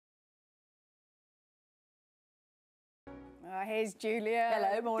Here's Julia.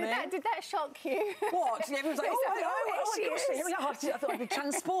 Hello, morning. Did that shock you? What? Yeah, everyone's like, I thought I'd be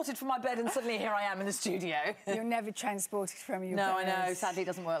transported from my bed and suddenly here I am in the studio. You're never transported from your bed. No, I know. Sadly, it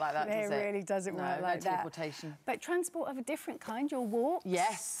doesn't work like that, does it? It really doesn't work like that. No teleportation. But transport of a different kind, your walks?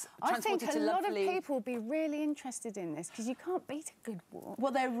 Yes. I think a lot of people will be really interested in this because you can't beat a good walk.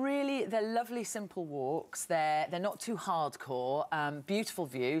 Well, they're lovely, simple walks. They're not too hardcore. Beautiful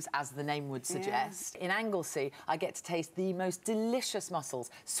views, as the name would suggest. Yeah. In Anglesey, I get to taste the most delicious mussels,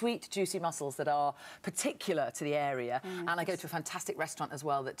 sweet, juicy mussels that are particular to the area. And I go to a fantastic restaurant as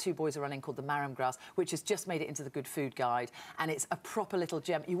well that two boys are running called the Marram Grass, which has just made it into the Good Food Guide. And it's a proper little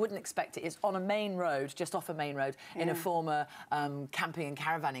gem. You wouldn't expect it. It's on a main road, just off a main road, in a former camping and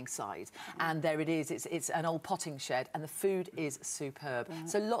caravanning site. And there it is. It's an old potting shed, and the food is superb.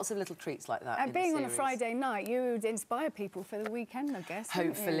 So lots of little treats like that. And being on a Friday night, you would inspire people for the weekend, I guess.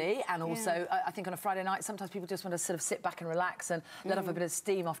 Hopefully. And also, I think on a Friday night, sometimes people just want to sort of sit back and relax and let off a bit of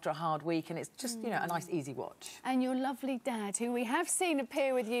steam after a hard week, and it's just, you know, a nice, easy watch. And your lovely dad, who we have seen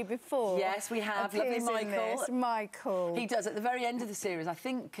appear with you before. Yes, we have. Lovely Michael. Michael. He does at the very end of the series. I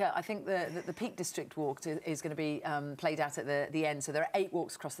think the Peak District walk is going to be played out at the end. So there are 8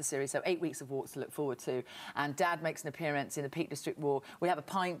 walks across the series, so 8 weeks of walks to look forward to. And Dad makes an appearance in the Peak District walk. We have a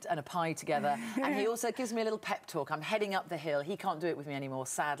pint and a pie together, and he also gives me a little pep talk. I'm heading up the hill. He can't do it with me anymore,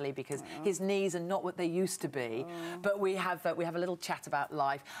 sadly, because his knees are not what they used to be. But we have a little chat about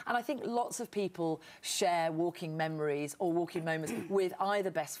life, and I think lots of people share walking memories or walking moments with either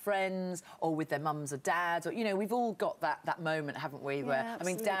best friends or with their mums or dads, or, you know, we've all got that moment, haven't we? Where I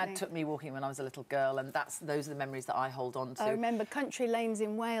mean, Dad took me walking when I was a little girl, and those are the memories that I hold on to. I remember country lanes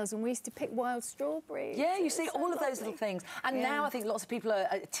in Wales, and we used to pick wild strawberries. Yeah, you see all of those little things. And now I think lots of people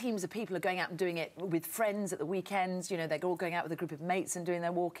teams of people are going out and doing it with friends at the weekends. You know, they're all going out with a group of mates and doing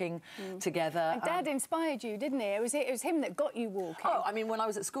their walking together. And Dad inspired you, didn't he? It was him that got you walking. Oh, I mean, when I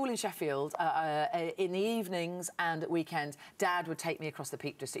was at school in Sheffield, in the evenings and at weekends, Dad would take me across the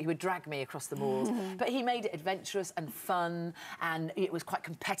Peak District. He would drag me across the moors. But he made it adventurous and fun, and it was quite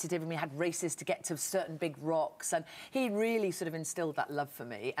competitive, and we had races to get to certain big rocks, and he really sort of instilled that love for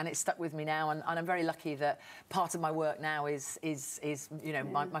me, and it's stuck with me now, and I'm very lucky that part of my work now is you know,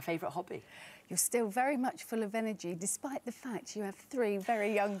 my favourite hobby. You're still very much full of energy, despite the fact you have 3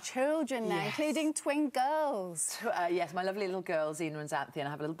 very young children now, including twin girls. Yes, my lovely little girls, Zena and Xanthi, and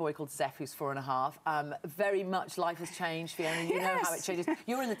I have a little boy called Zeph, who's 4.5. Very much life has changed, Fiona. You know how it changes.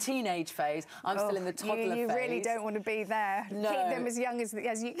 You're in the teenage phase. I'm still in the toddler phase. You really don't want to be there. No. Keep them as young as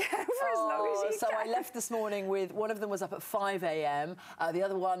you can for as long as you can. So I left this morning with one of them was up at 5 a.m. The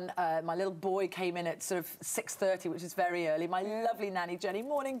other one, my little boy, came in at sort of 6:30, which is very early. My lovely nanny, Jenny.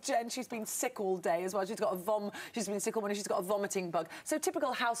 Morning, Jen. She's been sick all day as well. She's been sick all morning. She's got a vomiting bug. So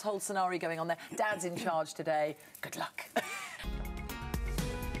typical household scenario going on there. Dad's in charge today. Good luck.